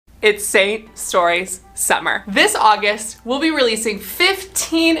It's Saint Stories Summer. This August, we'll be releasing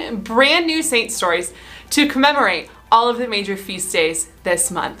 15 brand new Saint Stories to commemorate all of the major feast days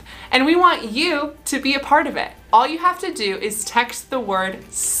this month. And we want you to be a part of it. All you have to do is text the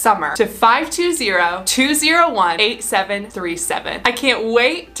word summer to 520-201-8737. I can't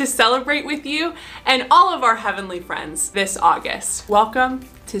wait to celebrate with you and all of our heavenly friends this August. Welcome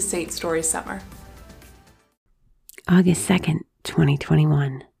to Saint Stories Summer. August 2nd,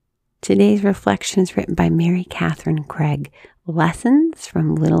 2021. Today's reflection is written by Mary Catherine Craig. Lessons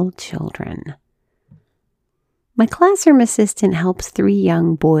from Little Children. My classroom assistant helps 3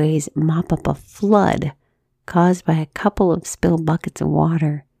 young boys mop up a flood caused by a couple of spilled buckets of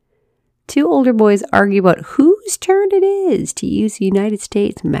water. 2 older boys argue about whose turn it is to use the United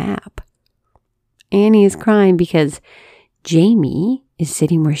States map. Annie is crying because Jamie is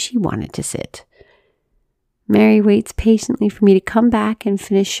sitting where she wanted to sit. Mary waits patiently for me to come back and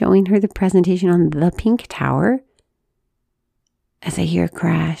finish showing her the presentation on the Pink Tower. As I hear a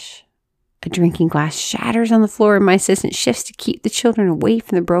crash, a drinking glass shatters on the floor and my assistant shifts to keep the children away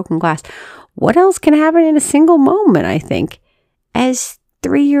from the broken glass. What else can happen in a single moment, I think? As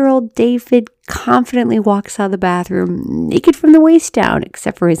 3-year-old David confidently walks out of the bathroom, naked from the waist down,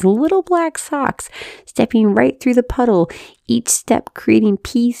 except for his little black socks, stepping right through the puddle, each step creating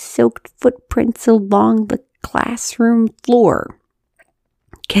pee-soaked footprints along the classroom floor.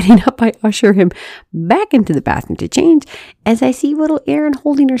 Getting up, I usher him back into the bathroom to change as I see little Erin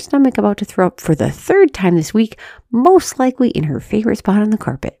holding her stomach about to throw up for the 3rd time this week, most likely in her favorite spot on the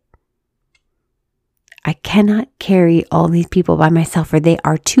carpet. I cannot carry all these people by myself, for they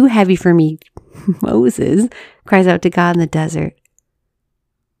are too heavy for me. Moses cries out to God in the desert.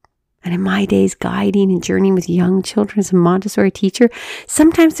 And in my days guiding and journeying with young children as a Montessori teacher,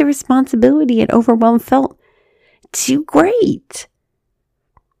 sometimes the responsibility and overwhelm felt too great.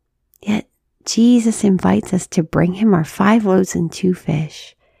 Yet Jesus invites us to bring him our 5 loaves and 2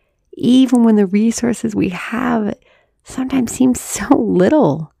 fish, even when the resources we have sometimes seem so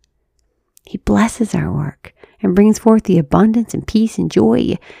little. He blesses our work and brings forth the abundance and peace and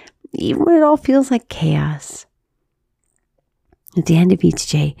joy, even when it all feels like chaos. At the end of each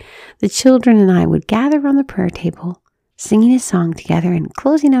day, the children and I would gather around the prayer table, singing a song together and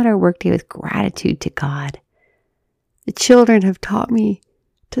closing out our workday with gratitude to God. The children have taught me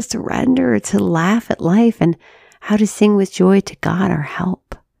to surrender, to laugh at life, and how to sing with joy to God, our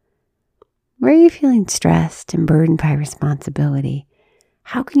help. Where are you feeling stressed and burdened by responsibility?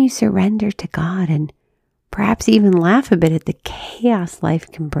 How can you surrender to God and perhaps even laugh a bit at the chaos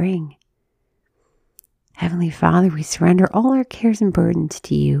life can bring? Heavenly Father, we surrender all our cares and burdens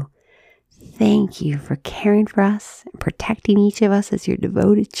to you. Thank you for caring for us and protecting each of us as your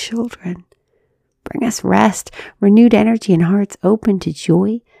devoted children. Bring us rest, renewed energy, and hearts open to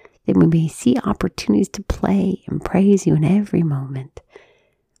joy, that we may see opportunities to play and praise you in every moment.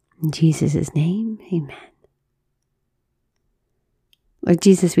 In Jesus' name, amen. Lord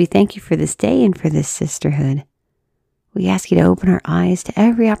Jesus, we thank you for this day and for this sisterhood. We ask you to open our eyes to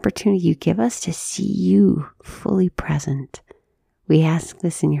every opportunity you give us to see you fully present. We ask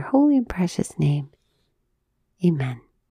this in your holy and precious name. Amen.